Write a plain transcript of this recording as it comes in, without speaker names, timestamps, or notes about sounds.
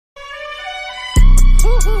Any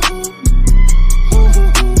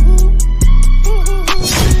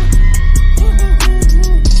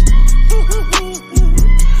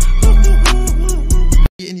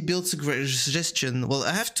build suggestion? Well,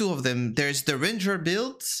 I have two of them. There's the Ranger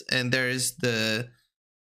build, and there's the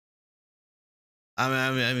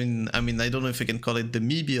I mean, I don't know if I can call it the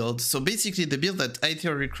me build. So basically, the build that I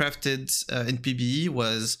theory crafted in PBE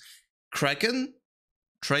was Kraken,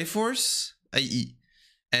 Triforce, IE,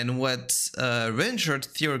 and what Ranger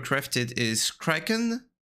theory crafted is Kraken,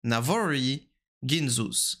 Navori,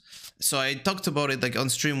 Ginzus. So I talked about it like on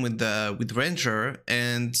stream with Ranger,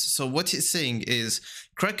 and so what he's saying is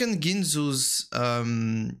Kraken, Ginzus,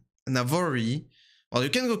 Navori. Well, you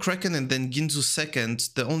can go Kraken and then Ginzu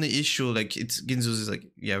second. The only issue, like Ginzu is like,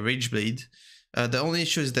 yeah, Rage Blade. The only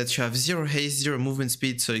issue is that you have 0 haste, 0 movement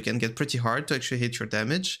speed, so it can get pretty hard to actually hit your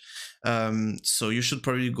damage. So you should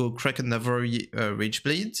probably go Kraken, Navori, Rage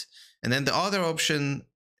Blade. And then the other option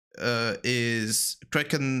is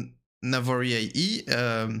Kraken, Navori AE,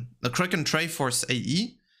 Kraken Triforce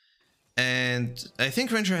AE. And I think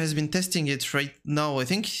Ranger has been testing it right now. I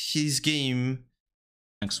think his game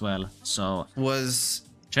as well, so was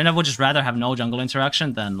Trynda would just rather have no jungle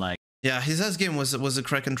interaction than like, yeah, his last game was a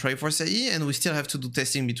Kraken Triforce AE, and we still have to do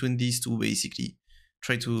testing between these two, basically.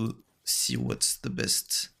 Try to see what's the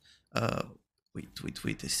best. Wait,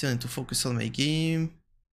 I still need to focus on my game.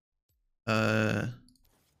 What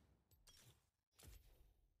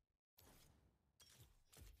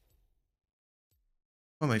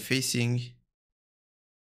am I facing?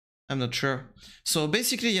 I'm not sure. So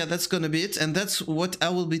basically, yeah, that's gonna be it, and that's what I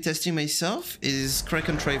will be testing myself, is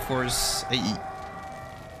Kraken Triforce AE.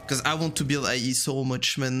 Because I want to build IE so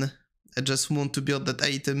much, man. I just want to build that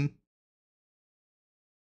item.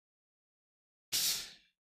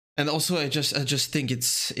 And also, I just think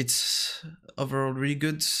it's overall really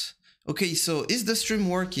good. Okay, so is the stream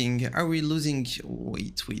working? Are we losing?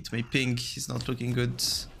 Wait, my ping is not looking good.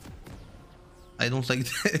 I don't like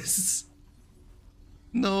this.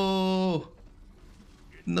 No,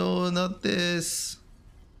 not this.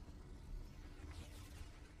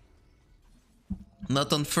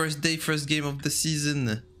 Not on first day, first game of the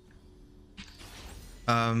season.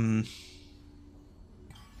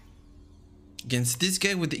 Against this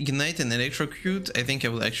guy with Ignite and Electrocute, I think I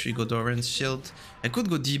will actually go Doran's Shield. I could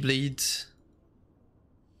go D-Blade,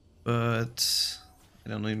 but I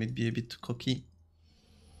don't know, it might be a bit cocky.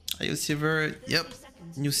 Ayo Silver, yep,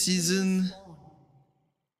 new season.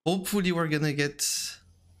 Hopefully we're gonna get...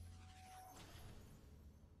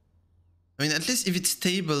 I mean, at least if it's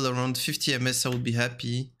stable around 50 MS, I would be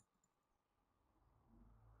happy.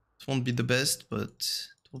 It won't be the best, but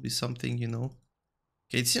it will be something, you know.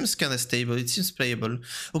 Okay, it seems kind of stable. It seems playable.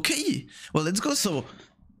 Okay, well, let's go. So,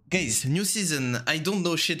 guys, new season. I don't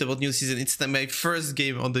know shit about new season. It's my first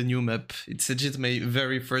game on the new map. It's legit my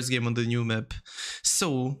very first game on the new map.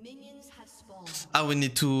 So... I will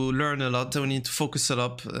need to learn a lot. I will need to focus a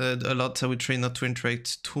lot. I will try not to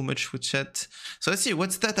interact too much with chat. So let's see,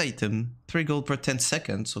 what's that item? 3 gold per 10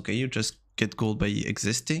 seconds. Okay, you just get gold by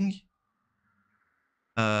existing.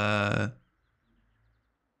 Earn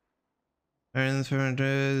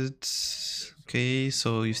 300. Okay,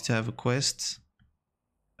 so you still have a quest.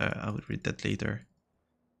 I will read that later.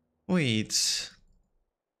 Wait.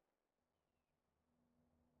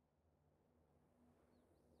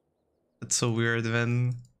 That's so weird,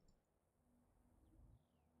 man.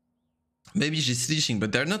 Maybe she's leashing,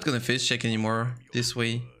 but they're not gonna face check anymore this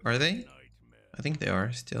way, are they? I think they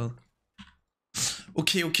are still.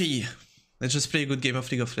 Okay. Let's just play a good game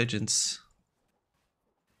of League of Legends.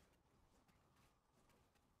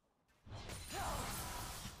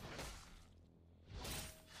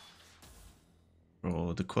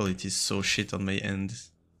 Oh, the quality is so shit on my end.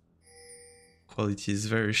 Quality is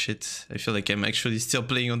very shit. I feel like I'm actually still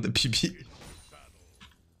playing on the PB.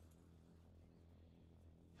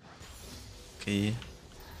 Okay.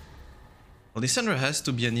 Well, Lissandra has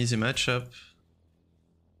to be an easy matchup.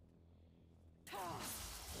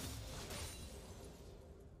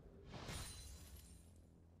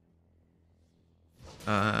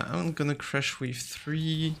 I'm gonna crash wave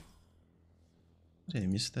 3. Did I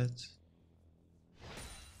miss that?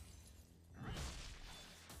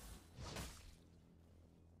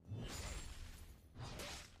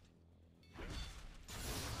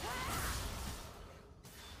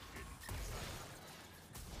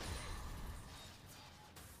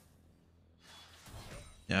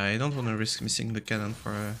 Yeah, I don't want to risk missing the cannon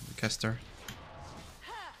for the caster.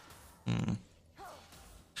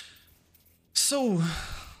 So,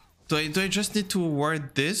 do I just need to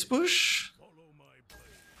ward this bush?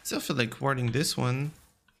 I still feel like warding this one.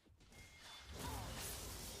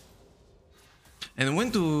 And when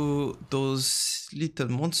do those little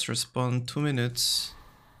monsters spawn? 2 minutes.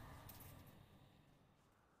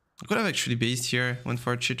 I could have actually based here, went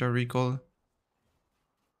for a cheater recall.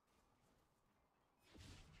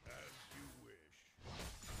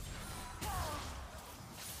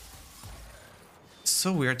 It's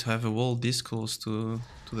so weird to have a wall this close to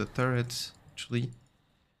the turret, actually.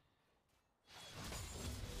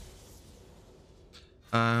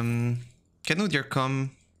 Cannot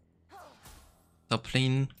come top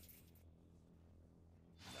lane.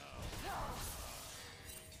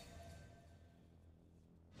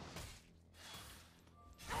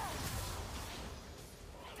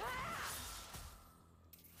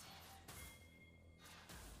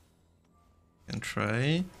 Can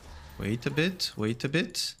try. Wait a bit, wait a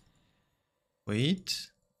bit. Wait.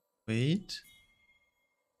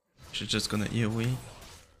 She's just gonna E away.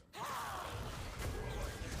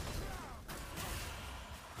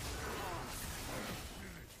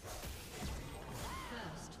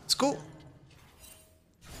 Let's go.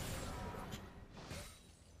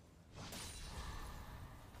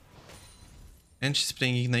 And she's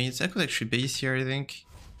playing Ignites. I could actually base here, I think.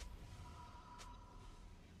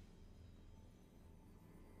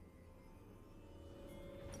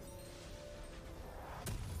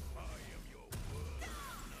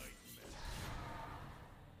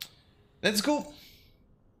 Let's go.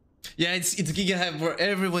 Yeah, it's Giga Hype where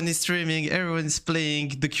everyone is streaming, everyone is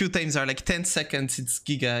playing. The queue times are like 10 seconds. It's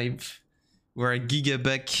Giga Hype. We're Giga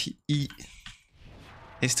back E.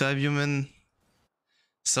 Nice to have you, man.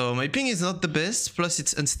 So my ping is not the best, plus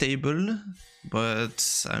it's unstable.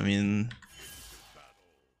 But I mean,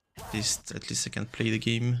 at least I can play the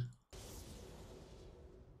game.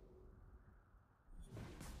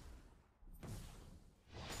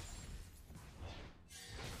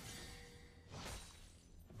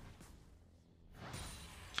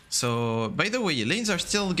 So, by the way, lanes are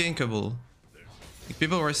still gankable. Like,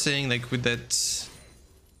 people were saying, like, with that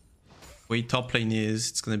way top lane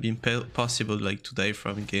is, it's gonna be impossible, like, to die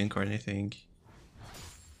from gank or anything.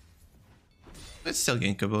 But it's still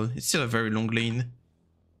gankable. It's still a very long lane.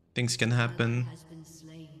 Things can happen.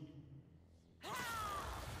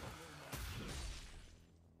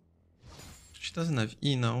 She doesn't have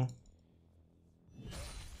E now.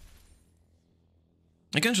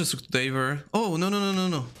 I can just look to diver. Oh,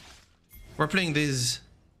 no. We're playing this.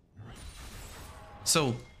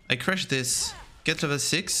 So, I crash this. Get level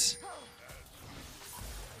 6.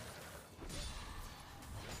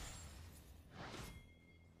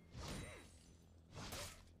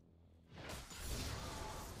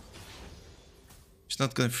 She's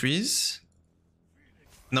not gonna freeze.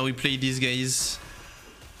 Now we play these guys.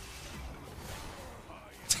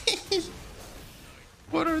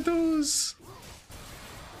 What are those?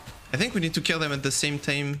 I think we need to kill them at the same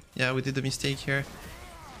time. Yeah, we did a mistake here.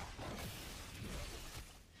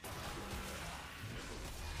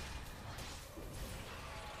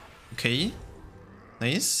 Okay.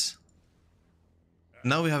 Nice.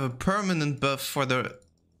 Now we have a permanent buff for the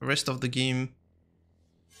rest of the game.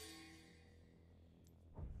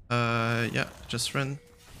 Yeah, just run.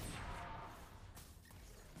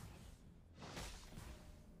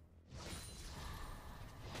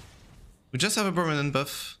 We just have a permanent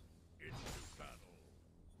buff.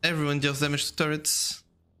 Everyone deals damage to turrets.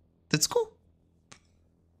 That's cool.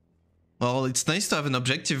 Well, it's nice to have an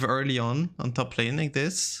objective early on top lane like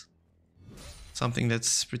this. Something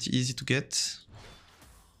that's pretty easy to get.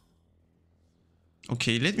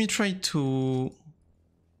 Okay, let me try to...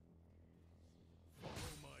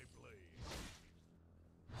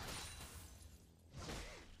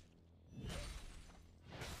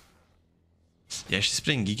 Yeah, she's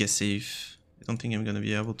playing Giga safe. I don't think I'm gonna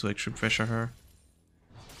be able to actually pressure her.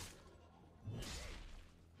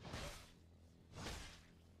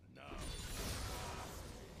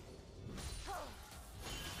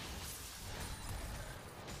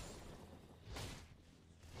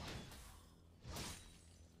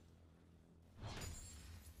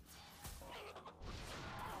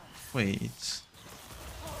 Wait.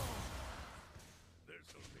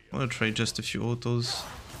 I wanna try just a few autos.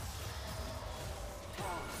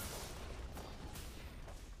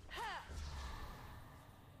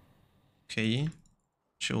 Okay,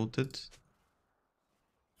 she ulted.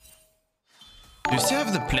 Do you still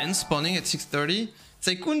have the plan spawning at 6:30? It's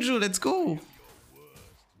like, Kunju, let's go!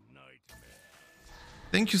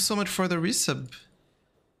 Thank you so much for the resub.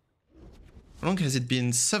 How long has it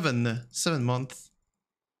been? 7 months.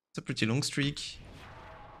 It's a pretty long streak.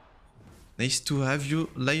 Nice to have you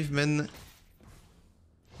live, man.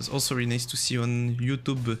 It was also really nice to see you on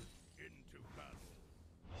YouTube.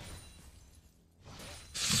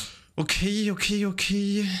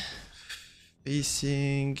 Okay.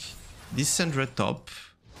 Facing Lissandra top,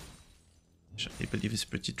 which I believe is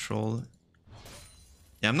pretty troll.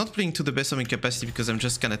 Yeah, I'm not playing to the best of my capacity because I'm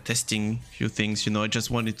just kind of testing a few things, you know. I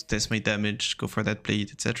just wanted to test my damage, go for that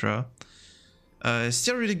plate, etc.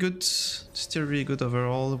 Still really good. Still really good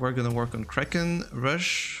overall. We're gonna work on Kraken.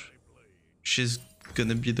 Rush. She's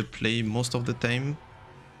gonna be the play most of the time.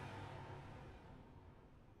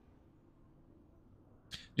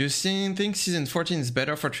 Do you think season 14 is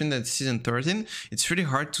better for Tryndamere than season 13? It's really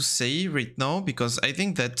hard to say right now because I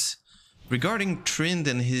think that regarding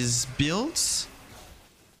Tryndamere and his builds,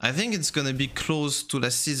 I think it's gonna be close to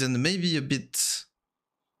last season, maybe a bit.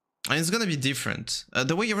 And it's gonna be different.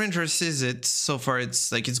 The way Ranger sees it so far,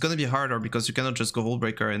 it's like it's gonna be harder because you cannot just go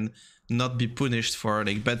Hullbreaker and not be punished for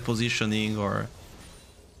like bad positioning or,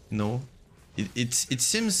 you know, it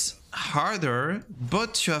seems harder,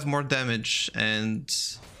 but you have more damage and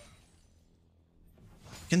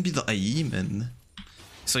can be the IE, man.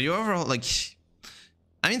 So you overall like,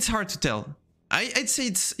 I mean, it's hard to tell. I'd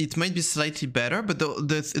say it might be slightly better, but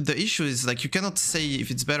the issue is like you cannot say if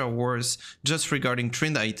it's better or worse just regarding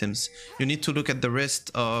trend items. You need to look at the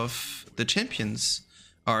rest of the champions.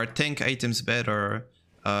 Are tank items better?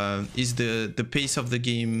 Is the pace of the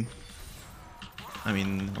game? I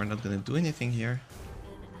mean, we're not gonna do anything here.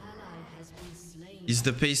 Is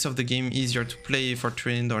the pace of the game easier to play for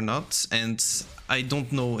trend or not? And I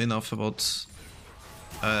don't know enough about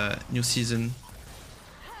new season.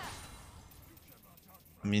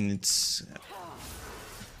 I mean, it's...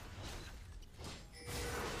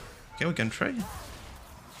 Okay, we can try.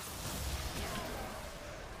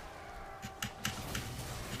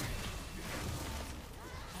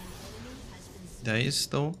 Dies,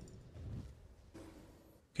 though.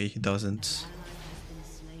 Okay, he doesn't.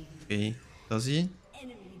 Okay, does he?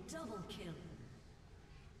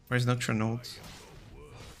 Where's Nocturne?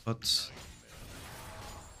 But...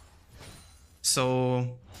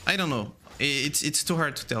 So... I don't know. It's too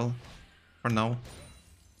hard to tell for now.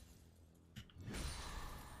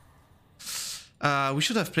 We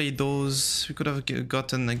should have played those. We could have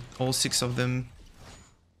gotten like all 6 of them.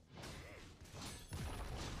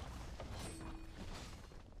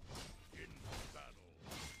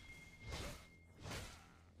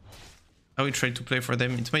 I will try to play for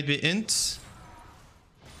them. It might be int.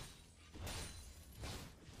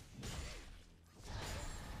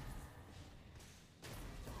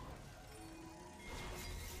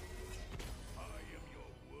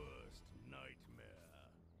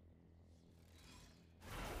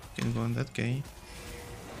 Can go on that guy.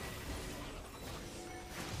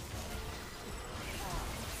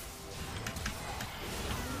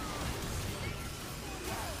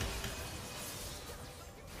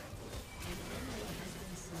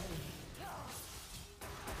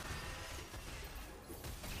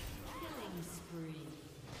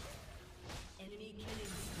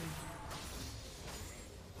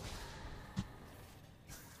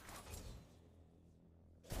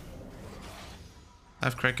 I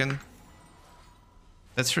have Kraken.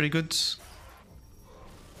 That's really good.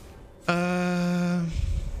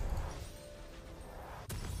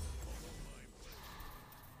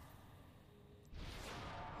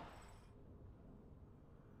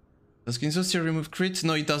 Does Ginzo still remove crit?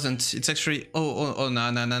 No, it doesn't. It's actually... Oh, no,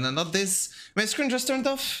 not this. My screen just turned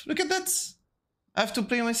off. Look at that. I have to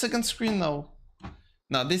play on my second screen now.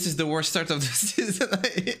 Nah, this is the worst start of the season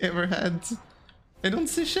I ever had. I don't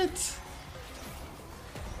see shit.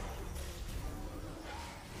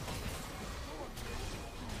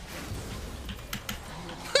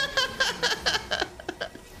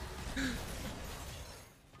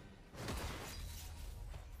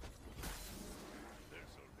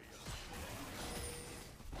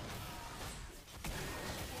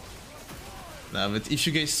 Nah, but if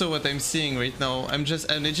you guys saw what I'm seeing right now, I'm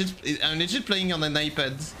legit playing on an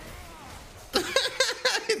iPad.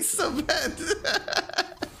 It's so bad.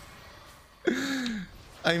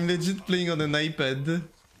 I'm legit playing on an iPad.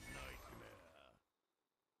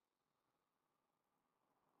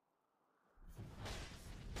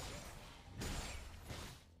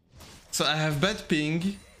 So I have bad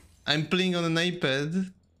ping. I'm playing on an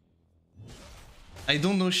iPad. I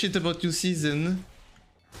don't know shit about new season.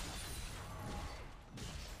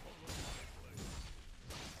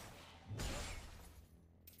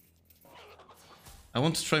 I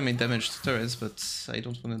want to try my damage to turrets, but I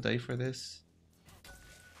don't want to die for this.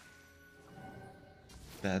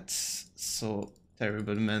 That's so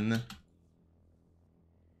terrible, man.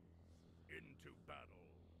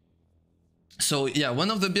 So yeah, one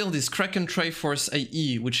of the build is Kraken Triforce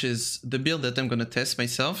IE, which is the build that I'm gonna test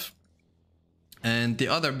myself. And the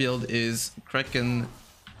other build is Kraken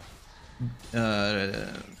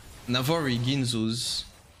Navori Ginzus,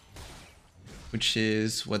 which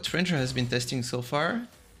is what Tryndamere has been testing so far.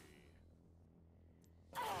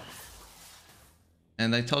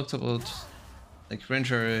 And I talked about like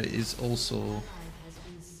Ranger is also...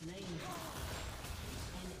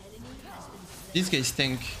 These guys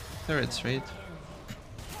tank turrets, right?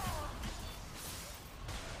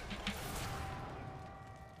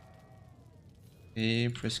 Okay,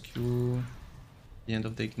 press Q, the end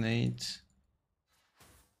of the ignite.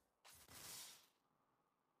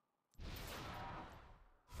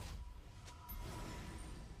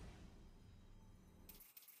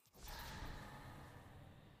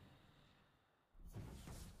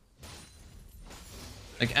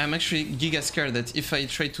 Like, I'm actually giga scared that if I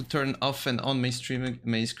try to turn off and on my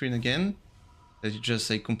screen again, that it just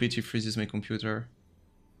like completely freezes my computer,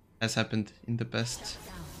 as happened in the past.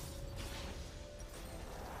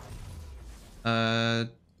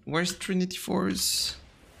 Where's Trinity Force?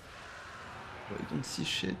 Oh, I don't see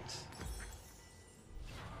shit.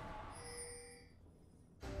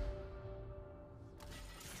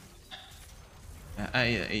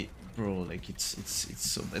 Bro, like it's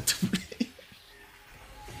so bad to play.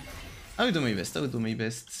 I will do my best. I will do my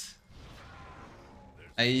best.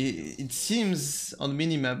 It seems on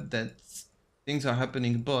minimap that things are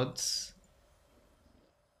happening, but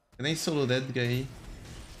can I solo that guy?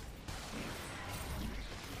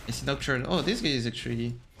 I see Nocturne. Oh, this guy is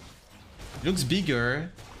actually... He looks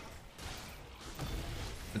bigger,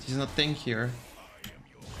 but he's not tankier.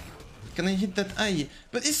 Can I hit that eye?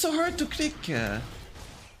 But it's so hard to click.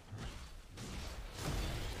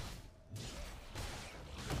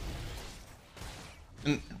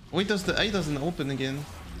 And wait, does the eye doesn't open again?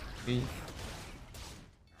 Okay.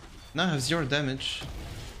 Now I have 0 damage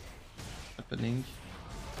happening.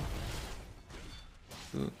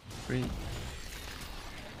 2, 3.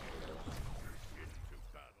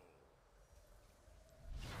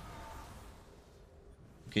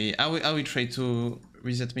 Okay, I will try to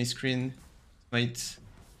reset my screen. Might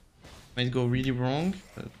go really wrong,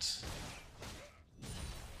 but...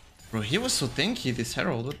 Bro, he was so tanky, this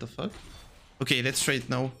Herald, what the fuck? Okay, let's try it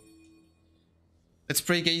now. Let's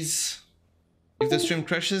pray, guys. If the stream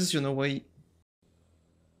crashes, you know why.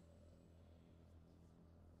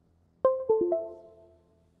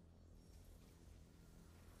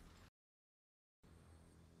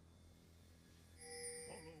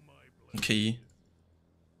 Okay.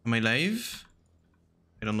 Am I live?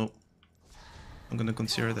 I don't know. I'm gonna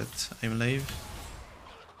consider that I'm live.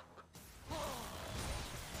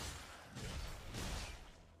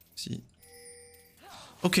 See.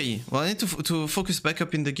 Okay, well I need to focus back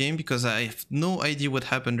up in the game because I have no idea what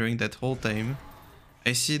happened during that whole time.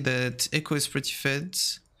 I see that Echo is pretty fed.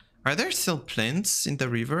 Are there still plants in the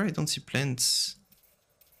river? I don't see plants.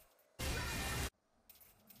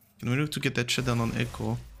 Can we look to get that shutdown on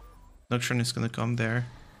Echo? Nocturne is gonna come there.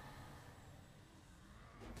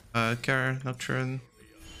 Nocturne.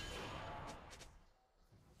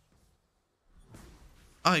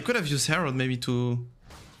 Ah, I could have used Herald maybe to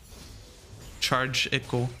charge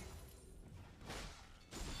Echo.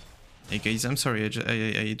 Hey guys, I'm sorry,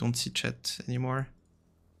 I don't see chat anymore.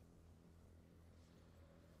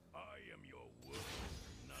 I am your worst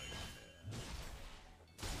nightmare.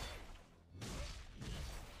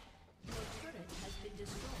 Your turret has been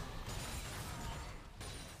destroyed.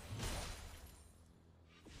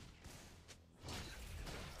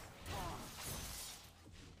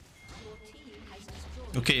 Your team has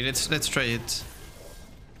destroyed. Okay, let's try it.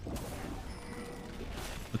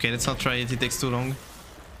 Okay, let's not try it, it takes too long.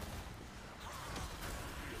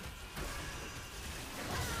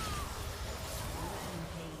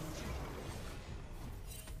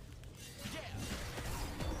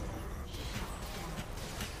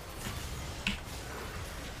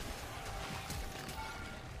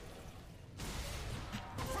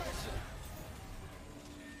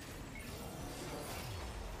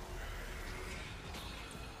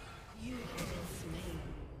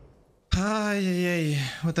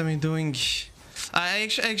 What am I doing? I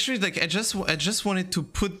actually like I just wanted to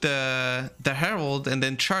put the Herald and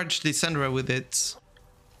then charge Lissandra with it.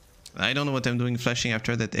 I don't know what I'm doing flashing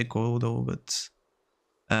after that Echo though, but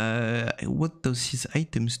what does his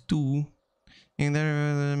items do? And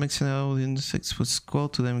there maximum insects was squall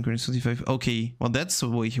to them green 25. Okay, well that's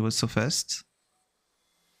why he was so fast.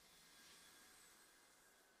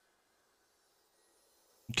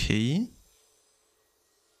 Okay.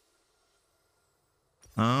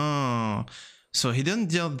 Oh, so he didn't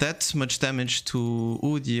deal that much damage to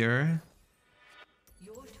Udyr.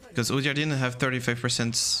 Your turret Because Udyr didn't have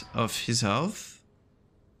 35% of his health.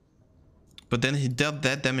 But then he dealt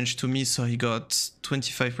that damage to me, so he got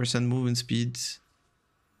 25% movement speed.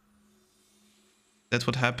 That's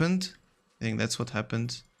what happened? I think that's what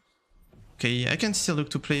happened. Okay, I can still look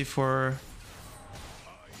to play for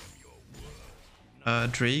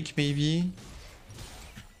Drake, maybe.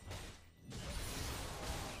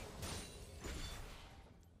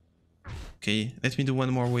 Okay, let me do one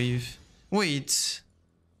more wave. Wait!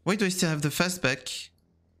 Why do I still have the fastback?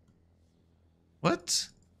 What?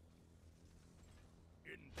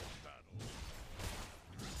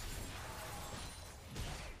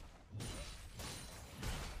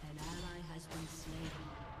 An ally has been slain.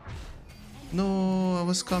 No, I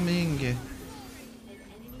was coming. An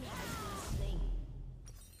enemy has been slain.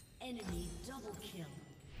 Enemy double kill.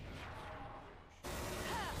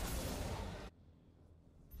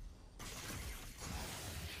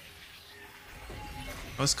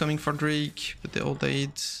 I was coming for Drake, but they all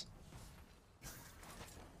died.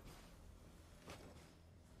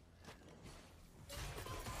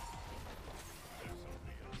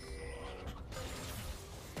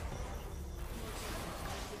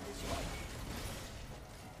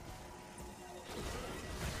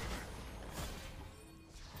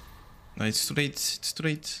 No, it's too late. It's too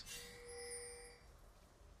late.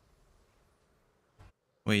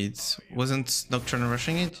 Wait, wasn't Nocturne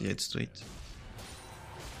rushing it? Yeah, it's too late.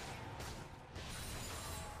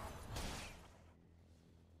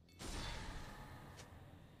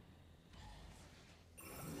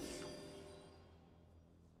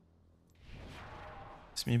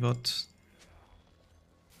 It's me bot.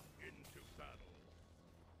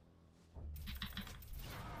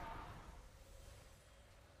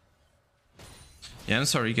 Yeah, I'm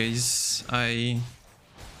sorry guys.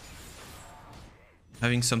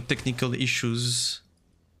 Having some technical issues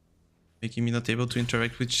making me not able to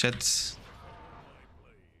interact with chat.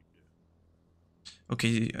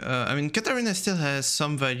 Okay, I mean Katarina still has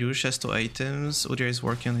some value. She has 2 items. Udyr is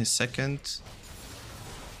working on his second.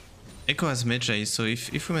 Echo has Magi, so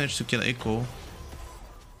if we manage to kill Echo.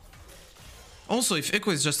 Also, if Echo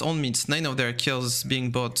is just on me, it's 9 of their kills being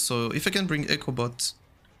bot, so if I can bring Echo bot,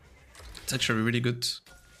 it's actually really good.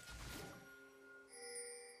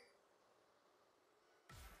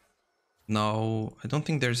 Now, I don't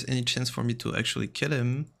think there's any chance for me to actually kill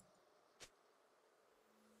him.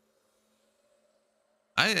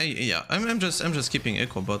 I'm just keeping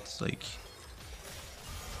Echo bot, like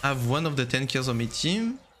I have 1 of the 10 kills on my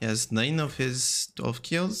team. He has 9 of his 12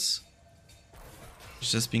 kills.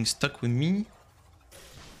 He's just being stuck with me.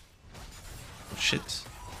 Oh shit.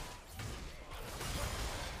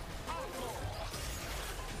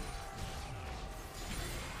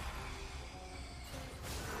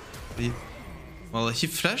 Well, he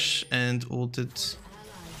flashed and ulted.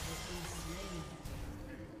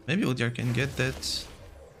 Maybe Udyr can get that.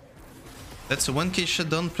 That's a 1k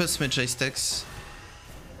shutdown plus Magi stacks.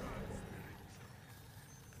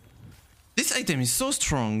 This item is so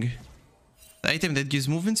strong. The item that gives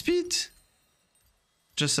movement speed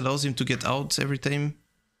just allows him to get out every time.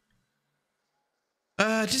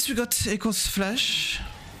 At least we got Echo's flash.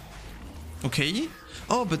 Okay.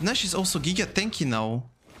 Oh, but Nash is also giga tanky now.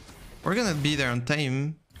 We're gonna be there on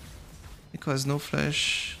time. Echo has no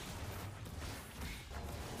flash.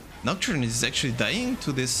 Nocturne is actually dying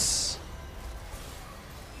to this.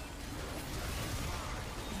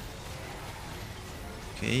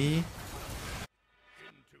 Okay.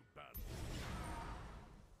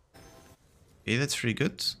 Okay, that's really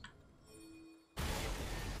good.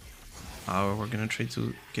 We're gonna try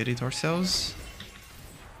to get it ourselves.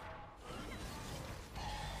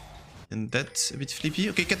 And that's a bit flippy.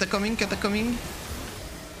 Okay, Kata coming, Kata coming.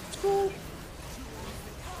 Let's go.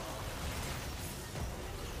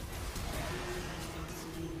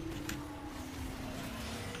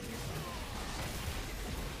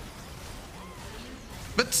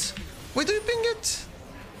 But why do you ping it?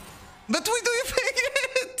 But why do you ping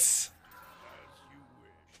it?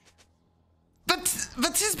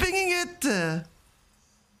 But he's pinging it.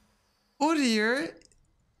 Udyr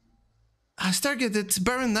has targeted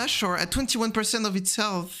Baron Nashor at 21% of its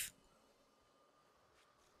health.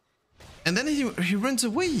 And then he runs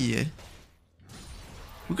away.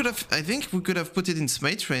 We could have, I think we could have put it in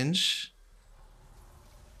smite range.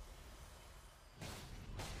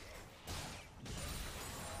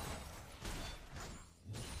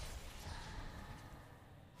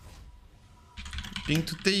 Ping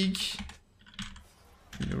to take.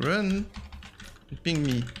 You run. You ping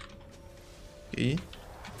me. Okay.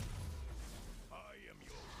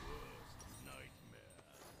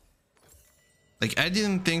 Like, I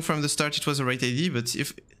didn't think from the start it was the right idea, but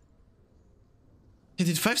if He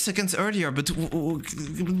did 5 seconds earlier, but...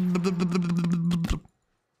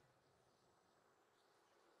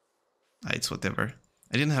 It's whatever.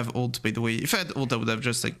 I didn't have ult, by the way. If I had ult, I would have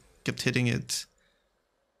just like kept hitting it.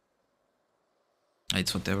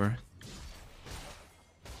 It's whatever.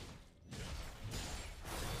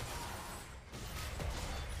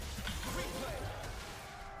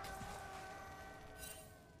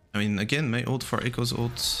 I mean, again, my ult for Echo's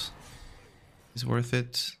ult is worth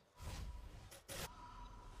it.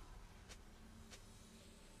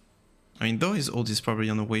 I mean, though his ult is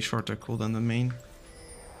probably on a way shorter cooldown than main.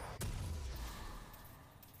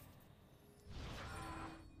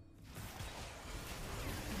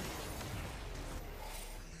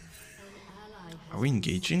 Are we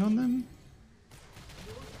engaging on them?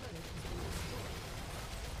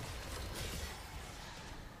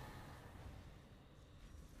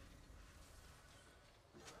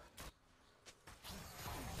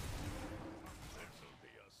 This'll be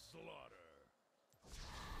a slaughter.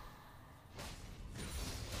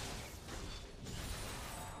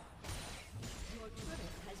 Your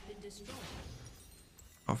turret has been destroyed.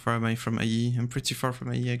 How far am I from IE? I'm pretty far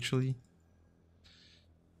from IE actually.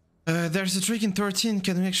 There's a trick in 13,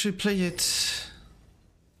 can we actually play it?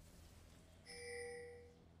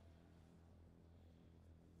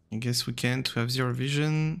 I guess we can't, we have 0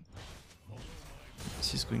 vision.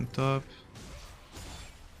 This is going top.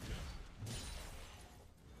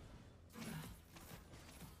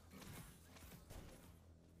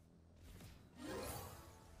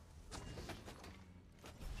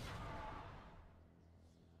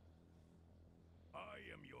 I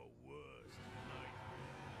am your worst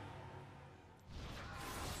nightmare.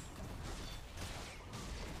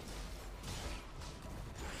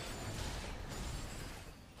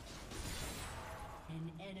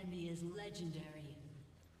 An enemy is legendary.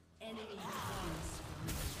 Enemy kills.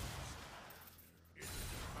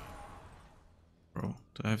 Bro,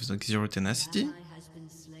 do I have like 0 tenacity? Ally has been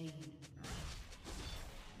slain.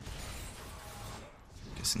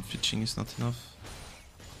 Guessing fitching is not enough.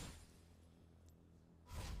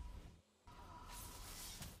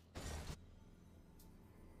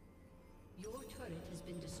 Your turret has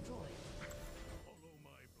been destroyed. Follow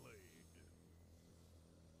my blade.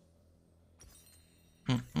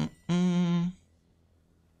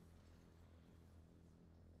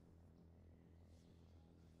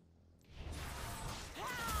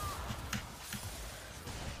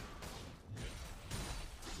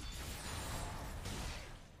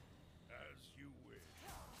 As you wish.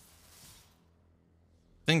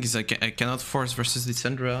 Thing is, I cannot force versus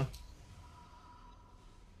Lissandra.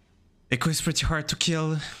 Echo is pretty hard to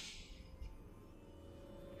kill.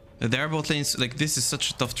 Their bot lanes, like this is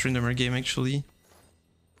such a tough Tryndamere game actually.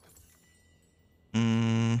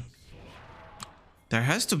 There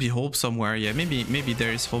has to be hope somewhere. Yeah, maybe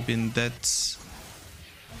there is hope in that.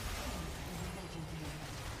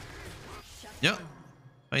 Yeah,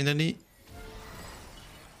 finally.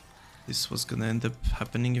 This was gonna end up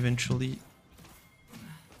happening eventually.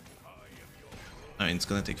 I mean, it's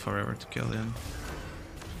gonna take forever to kill him.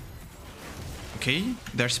 Okay,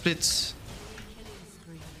 they're split.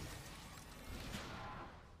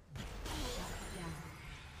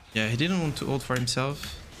 Yeah, he didn't want to ult for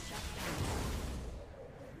himself.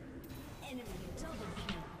 Enemy double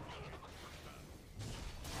kill.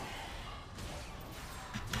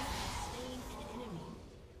 Slain an enemy.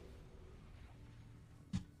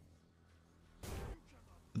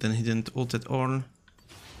 But then he didn't ult at all.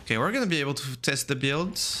 Okay, we're gonna be able to test the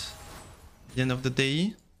build at the end of the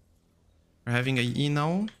day. We're having a E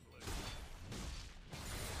now.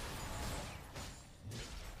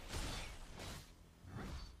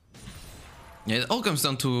 Yeah, it all comes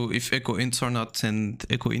down to if Echo ints or not, and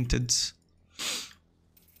Echo inted.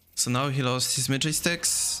 So now he lost his Magi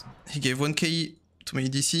stacks. He gave 1k to my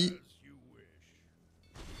EDC.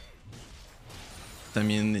 I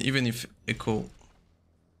mean, even if Echo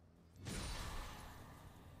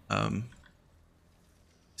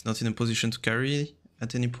is not in a position to carry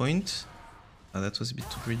at any point. That was a bit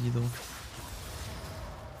too greedy though.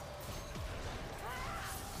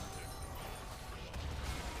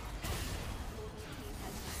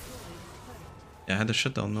 Yeah, I had a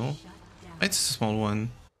shutdown, no? It's a small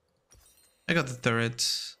one. I got the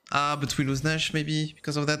turret. Ah, but we lose Nash maybe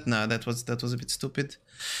because of that? Nah, that was a bit stupid.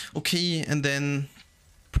 Okay, and then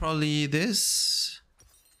probably this.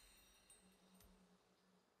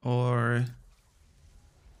 Or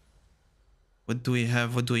what do we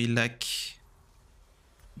have? What do we lack?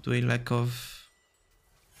 What do we lack of?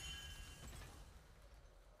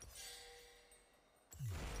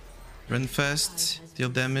 Run fast, deal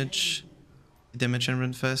damage and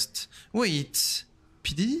run fast. Wait,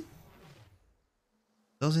 PD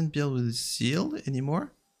doesn't build with Seal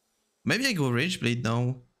anymore. Maybe I go Rage Blade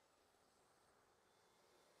now.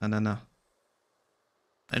 No.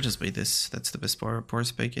 I just play this. That's the best power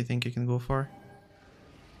spike I think I can go for.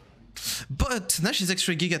 But Nash is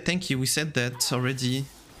extra giga tanky. We said that already.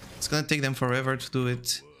 It's gonna take them forever to do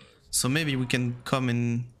it. So maybe we can come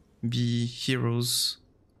and be heroes.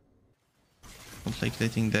 Don't like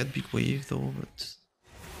letting that big wave though, but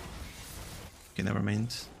okay, never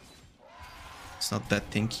mind. It's not that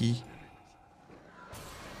tanky.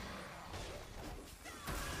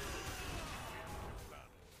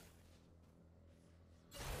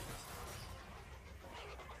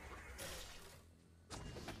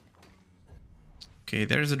 Okay,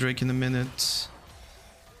 there's a Drake in a minute.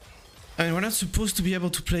 I mean, we're not supposed to be able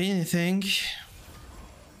to play anything.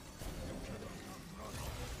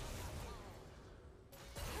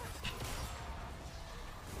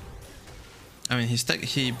 I mean,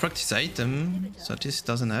 he practiced item, so at least he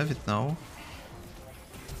doesn't have it now.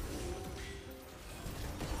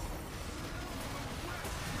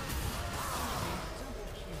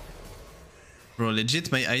 Bro,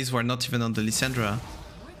 legit, my eyes were not even on the Lissandra.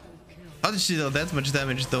 How did she do that much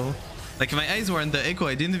damage though? Like, my eyes were on the Echo,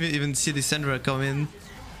 I didn't even see Lissandra come in.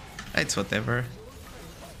 It's whatever.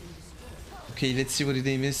 Okay, let's see what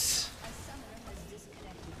they miss.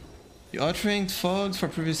 You outranked Fogs for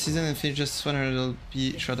previous season and finished just 100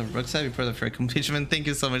 LP short of Brockside. Be proud of your accomplishment. Thank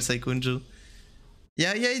you so much, Saikunju.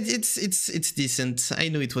 Yeah, it's decent. I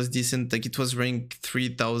knew it was decent. Like, it was ranked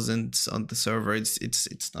 3000 on the server.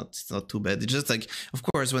 It's not too bad. It's just like, of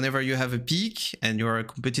course, whenever you have a peak and you're a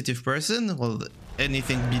competitive person, well,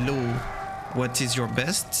 anything below what is your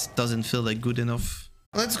best doesn't feel like good enough.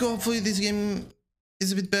 Let's go. Hopefully this game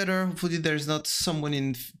is a bit better. Hopefully there's not someone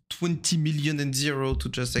in 20 million and 0 to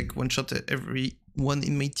just like one shot at everyone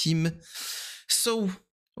in my team. So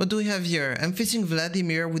what do we have here? I'm facing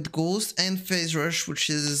Vladimir with Ghost and Phase Rush, which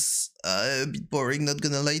is a bit boring, not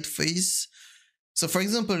gonna lie to face. So for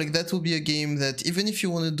example, like that will be a game that even if you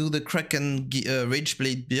want to do the Kraken Rage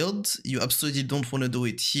Blade build, you absolutely don't want to do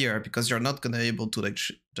it here because you're not gonna be able to like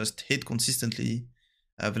just hit consistently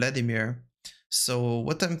Vladimir. So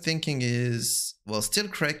what I'm thinking is, well, still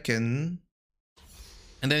Kraken,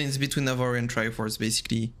 and then it's between Navarre and Triforce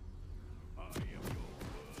basically.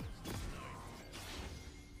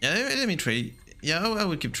 Yeah, let me try. Yeah, I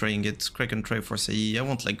will keep trying it. Kraken Triforce AE. I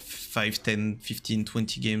want like 5, 10, 15,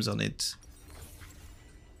 20 games on it.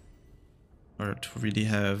 Or to really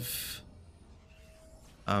have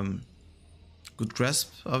good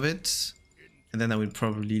grasp of it. And then I will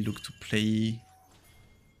probably look to play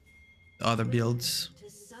the other builds.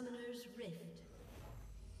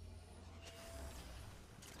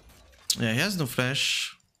 Yeah, he has no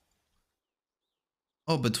flash.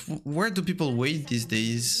 Oh, but where do people wait these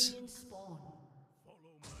days?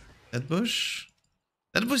 That bush?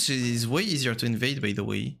 That bush is way easier to invade, by the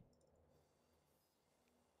way.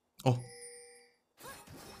 Oh.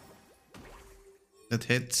 That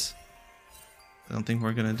hit. I don't think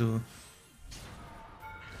we're gonna do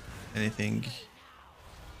anything.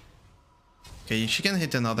 Okay, she can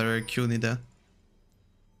hit another Q, Nida.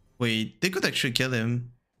 Wait, they could actually kill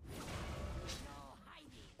him.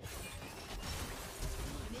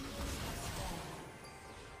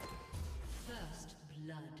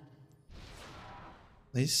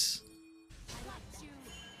 Nice.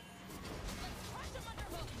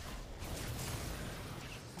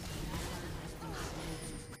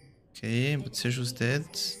 Okay, but Seju's dead.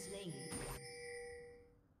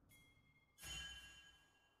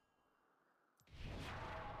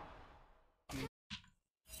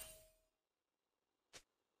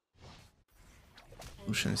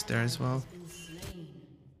 Lucian is there as well.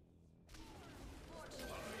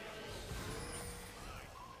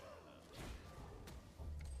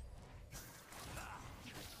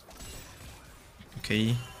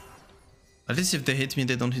 Okay. At least if they hit me,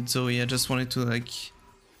 they don't hit Zoe. I just wanted to like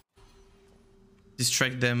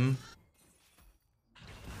distract them.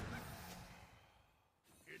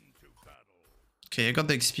 Okay, I got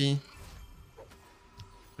the XP.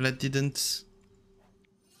 Vlad didn't.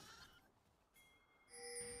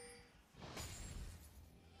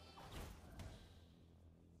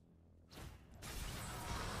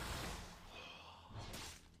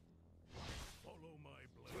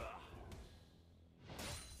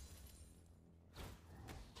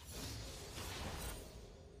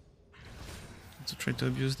 To try to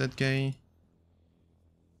abuse that guy.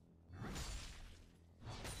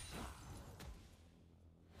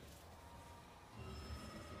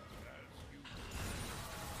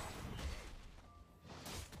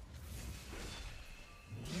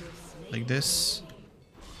 Like this.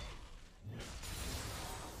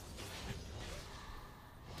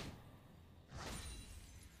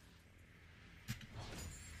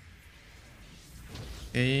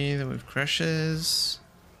 Okay, the wave crashes.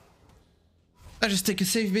 I just take a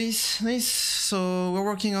safe base. Nice. So we're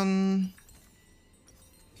working on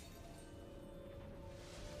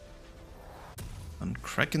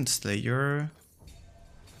Kraken Slayer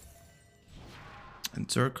and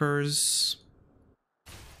Zerkers.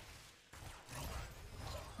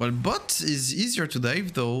 Well, bot is easier to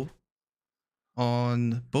dive though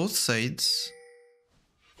on both sides.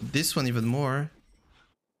 This one even more.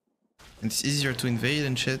 And it's easier to invade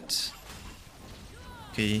and shit.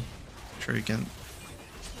 Okay, sure you can.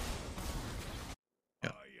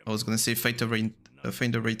 Yeah, I was gonna say find the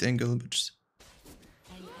right angle, but just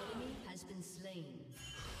An enemy has been slain.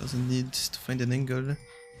 doesn't need to find an angle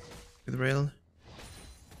with rail.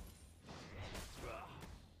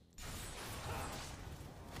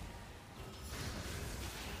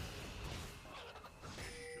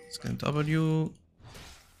 It's gonna W.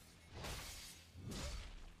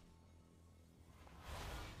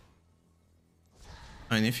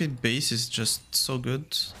 I mean, if it base is just so good,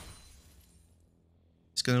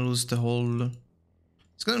 it's gonna lose the whole.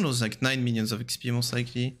 It's gonna lose like 9 minions of XP most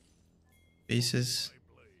likely. Bases.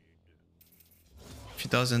 If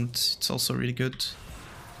it doesn't, it's also really good.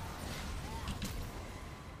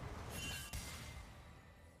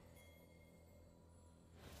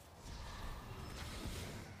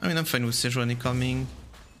 I mean, I'm fine with Sejuani coming.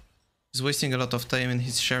 He's wasting a lot of time and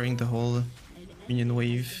he's sharing the whole minion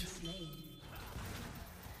wave.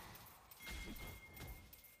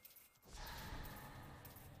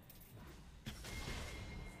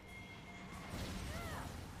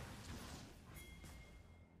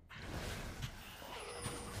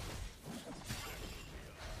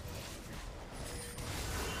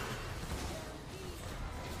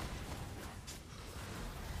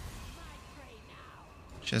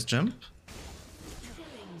 She has jump.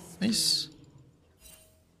 Nice.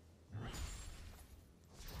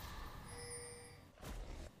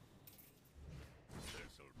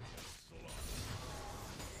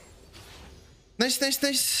 Nice, nice,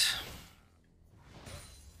 nice.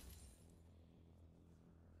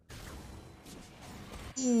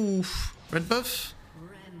 Oof. Red buff.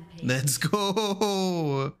 Rampage. Let's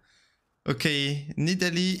go. Okay,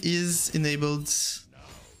 Nidalee is enabled.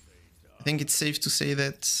 I think it's safe to say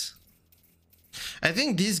that. I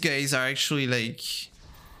think these guys are actually like,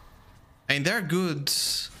 I mean, they're good.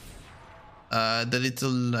 The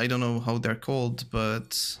little, I don't know how they're called,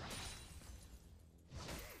 but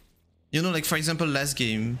you know, like for example, last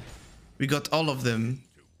game, we got all of them.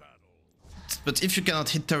 But if you cannot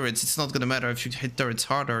hit turrets, it's not gonna matter if you hit turrets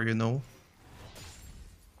harder, you know.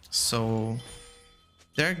 So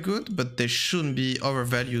they're good, but they shouldn't be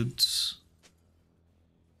overvalued.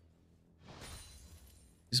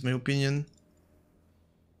 Is my opinion.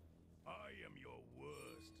 I am your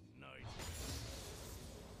worst nightmare.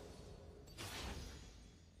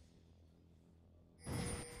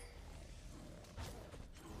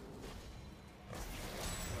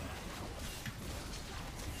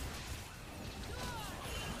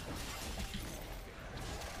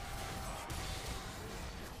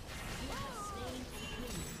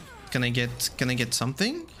 Can I get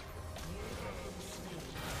something?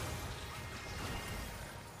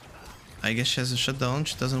 I guess she has a shutdown,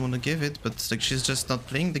 she doesn't want to give it, but like she's just not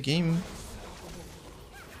playing the game.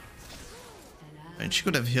 And she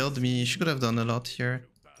could have healed me, she could have done a lot here.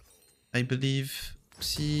 I believe.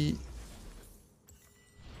 See.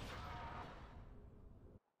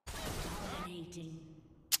 Dominating.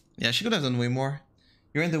 Yeah, she could have done way more.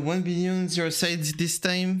 You're in the 1 billion zero sides this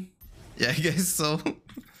time? Yeah, I guess so.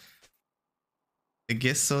 I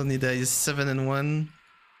guess so. Nida is 7-1.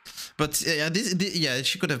 But yeah, yeah,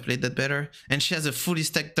 she could have played that better. And she has a fully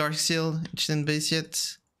stacked Dark Seal. She didn't base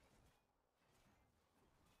yet.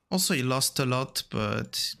 Also, he lost a lot,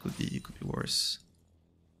 but it could be worse.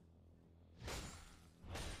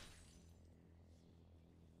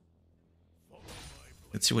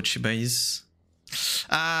 Let's see what she buys.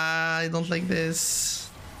 Ah, I don't like this.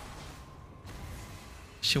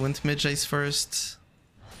 She went mid-ice first.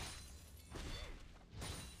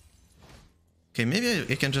 Okay, maybe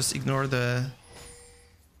I can just ignore the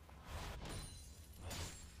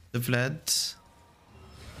Vlad.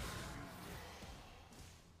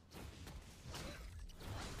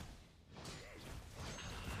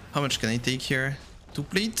 How much can I take here? 2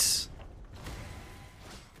 plates?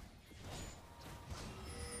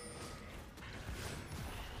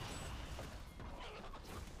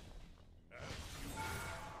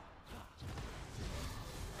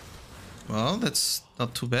 Well, that's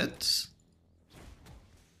not too bad.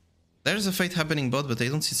 There's a fight happening bot, but I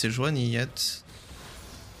don't see Sejuani yet.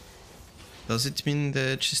 Does it mean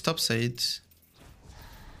that she's topside?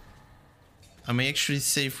 Am I actually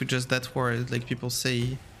safe with just that word, like people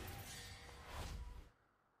say?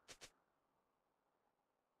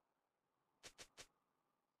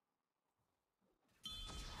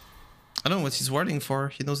 I don't know what he's warding for.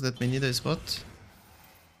 He knows that Menida is bot.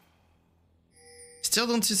 Still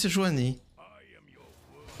don't see Sejuani.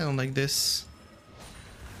 I don't like this.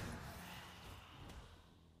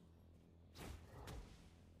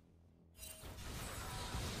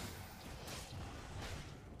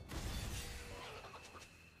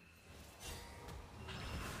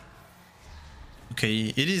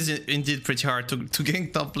 Okay, it is indeed pretty hard to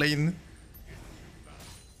gank top lane.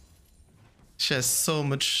 She has so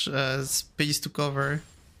much space to cover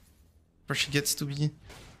where she gets to be.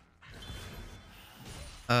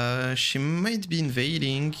 She might be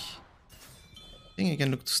invading. I think I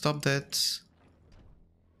can look to stop that.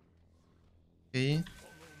 Okay.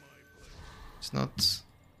 It's not.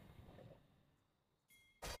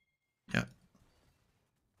 Yeah.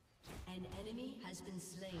 An enemy has been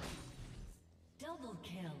slain. Double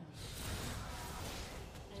kill.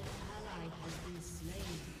 An ally has been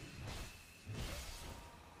slain.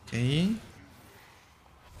 Okay.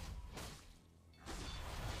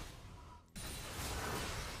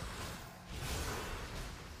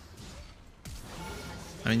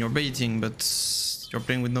 I mean, you're baiting, but you're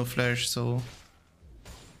playing with no flash, so...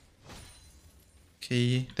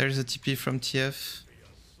 Okay, there's a TP from TF.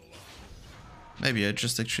 Maybe I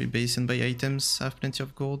just actually base and buy items, I have plenty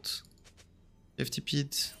of gold. TF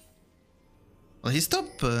TP'd. Well, he's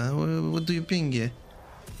top! What do you ping?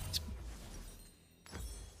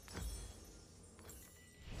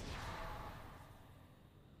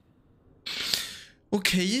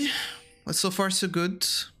 Okay, well, so far so good.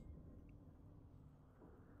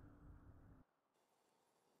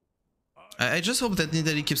 I just hope that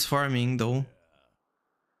Nidalee keeps farming, though.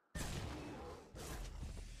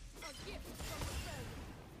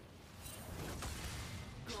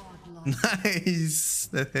 Nice!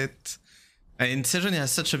 That hit. And Sejuani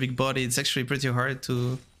has such a big body, it's actually pretty hard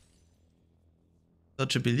to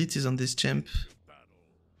dodge abilities on this champ.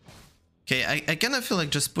 Okay, I kind of feel like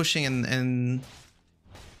just pushing and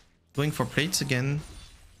going for plates again.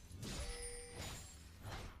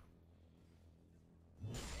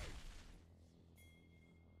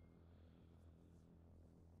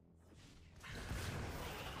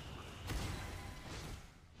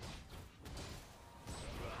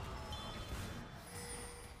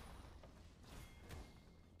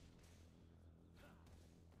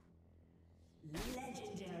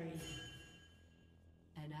 Legendary.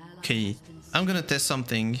 An ally Okay, has been I'm gonna test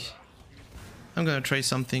something. I'm gonna try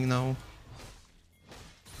something now.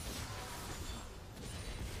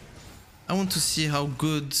 I want to see how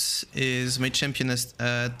good is my champion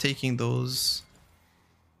at taking those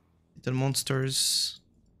little monsters.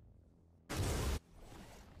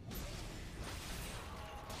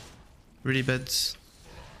 Really bad.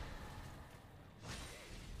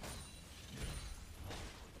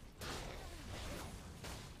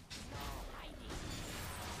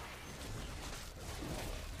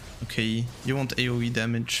 Okay, you want AoE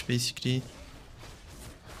damage, basically.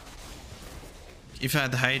 If I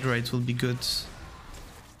had Hydra, it would be good.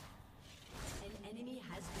 An enemy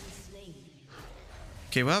has been slain.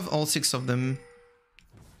 Okay, we have all 6 of them.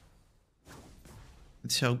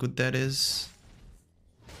 Let's see how good that is.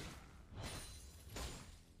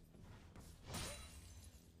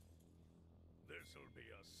 This'll be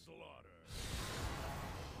a slaughter.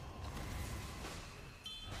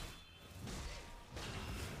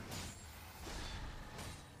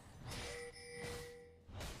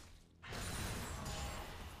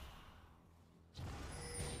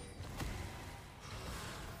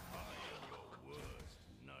 Worst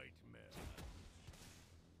nightmare.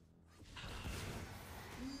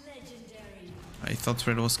 Legendary. I thought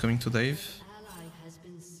Red was coming to dive. Ally has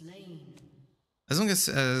been slain. As long as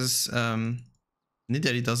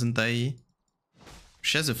Nidalee doesn't die.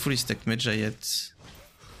 She has a fully stacked Medjay yet.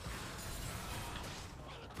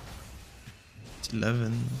 It's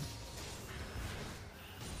 11.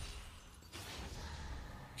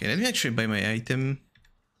 Okay, let me actually buy my item.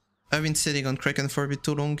 I've been sitting on Kraken for a bit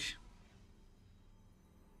too long.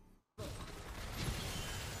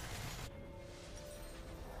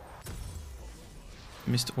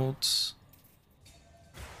 Missed ult.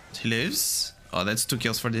 He lives. Oh, that's 2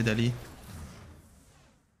 kills for Nidalee.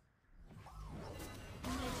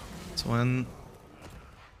 It's 1.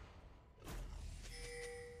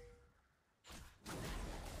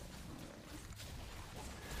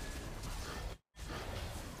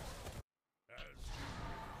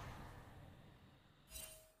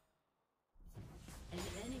 An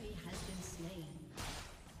enemy has been slain.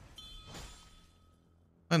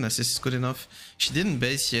 Unless this is good enough. She didn't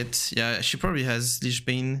base yet. Yeah, she probably has Lich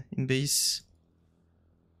Bane in base.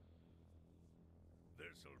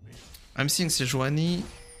 I'm seeing Sejuani.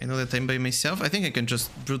 I know that I'm by myself. I think I can just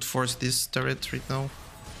brute force this turret right now.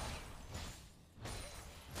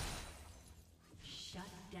 Shut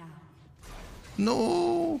down.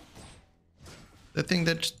 No! The thing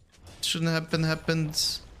that shouldn't happen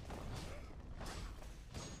happened.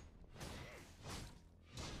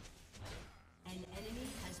 An enemy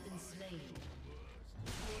has been slain.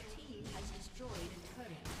 Your team has destroyed a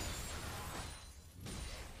turret.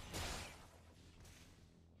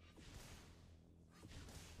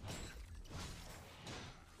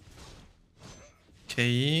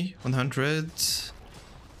 Okay, 100,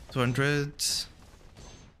 200.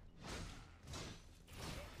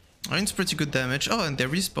 Oh, it's pretty good damage. Oh, and they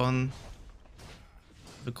respawn.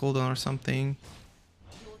 The cooldown or something.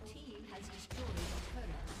 Your team has destroyed a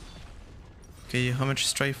turret. Okay, how much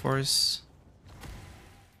is Triforce?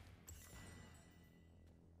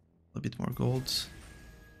 A bit more gold.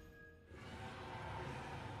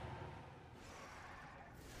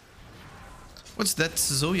 What's that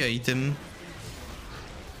Zoya item?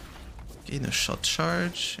 Gain a shot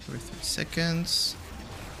charge every 3 seconds.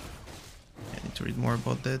 I need to read more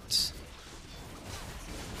about that.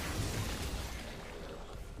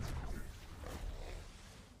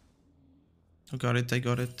 I got it, I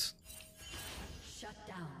got it. Shut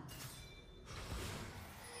down.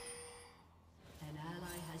 An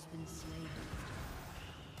ally has been slain.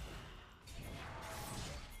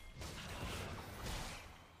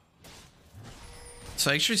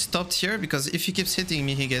 So I actually stopped here because if he keeps hitting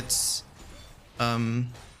me, he gets An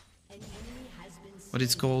enemy has been slain. what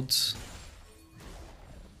it's called.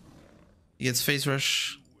 He gets phase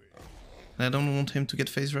rush. And I don't want him to get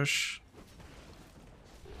phase rush.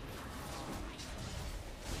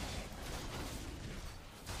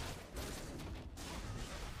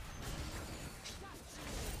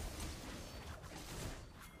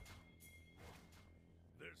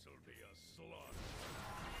 This'll be a slaughter.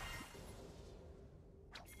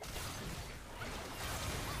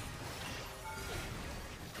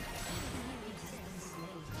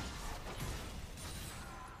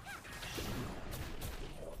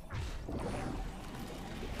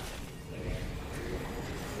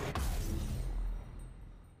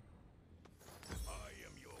 I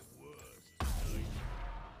am your worst nightmare.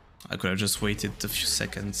 I could have just waited a few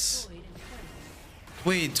seconds.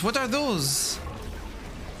 Wait, what are those?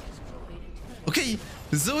 Okay,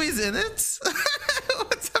 Zoe's in it?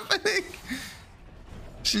 What's happening?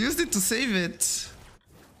 She used it to save it.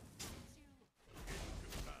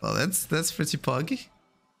 Well, that's pretty pog.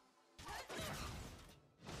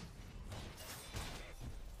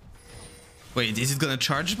 Wait, is it gonna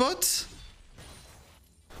charge bot?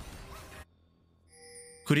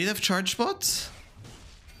 Could it have charge bot?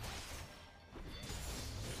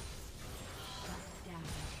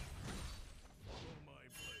 My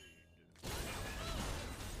blade.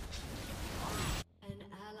 An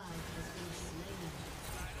ally has been slain.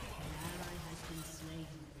 An ally has been slain.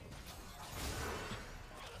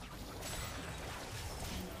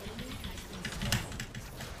 An enemy has been slain.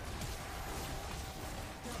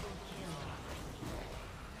 Double kill.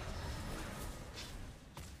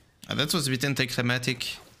 That was a bit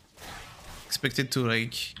anticlimactic. Expected to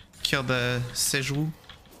like kill the Seju.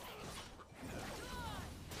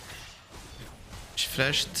 She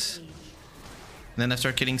flashed. And then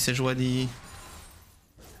after killing Sejuani,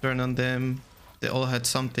 turn on them. They all had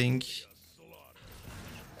something.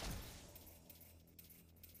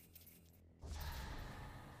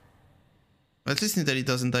 But at least Nidalee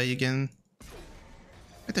doesn't die again.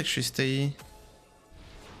 Might actually stay.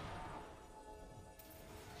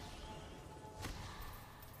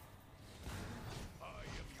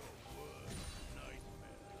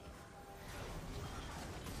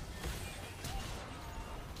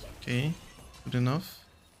 Okay, good enough.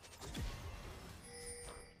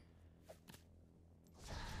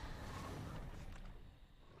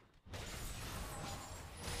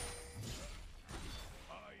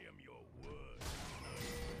 I am your worst.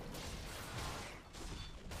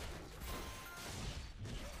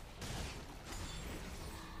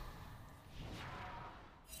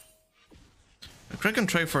 Kraken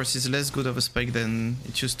Triforce is less good of a spike than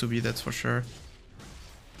it used to be, that's for sure.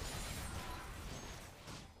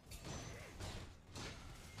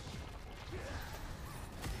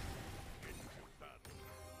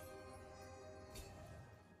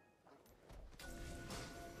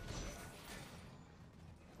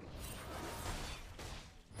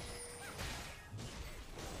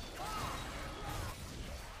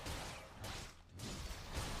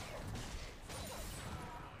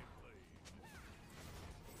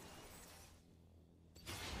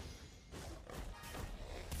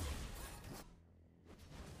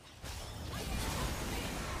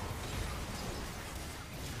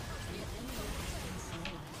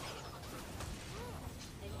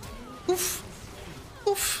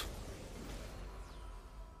 Oof.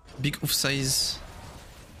 Big oof size.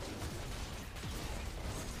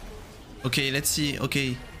 Okay, let's see.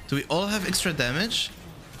 Okay, do we all have extra damage?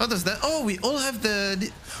 How does that? Oh, we all have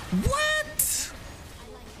the... What?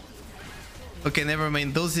 Okay, never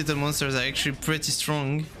mind. Those little monsters are actually pretty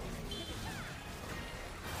strong.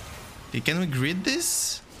 Okay, can we grid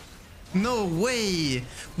this? No way!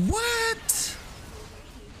 What?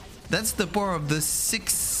 That's the power of the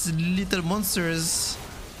 6 little monsters.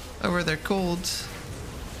 However they're called.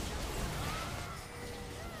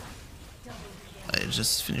 I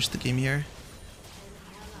just finished the game here.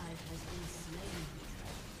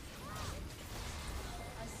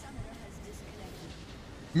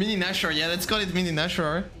 Mini Nashor, yeah, let's call it Mini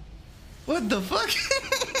Nashor. What the fuck?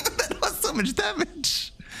 That was so much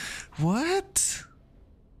damage. What?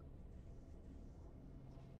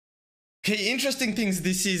 Okay, interesting things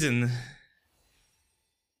this season.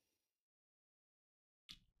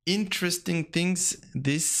 Interesting things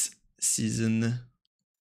this season.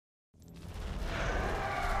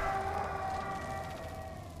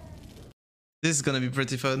 This is gonna be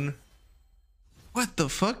pretty fun. What the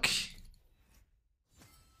fuck?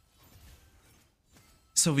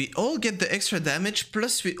 So we all get the extra damage,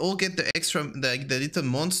 plus we all get the extra, like the little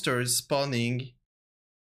monsters spawning.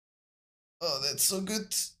 Oh, that's so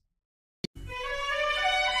good.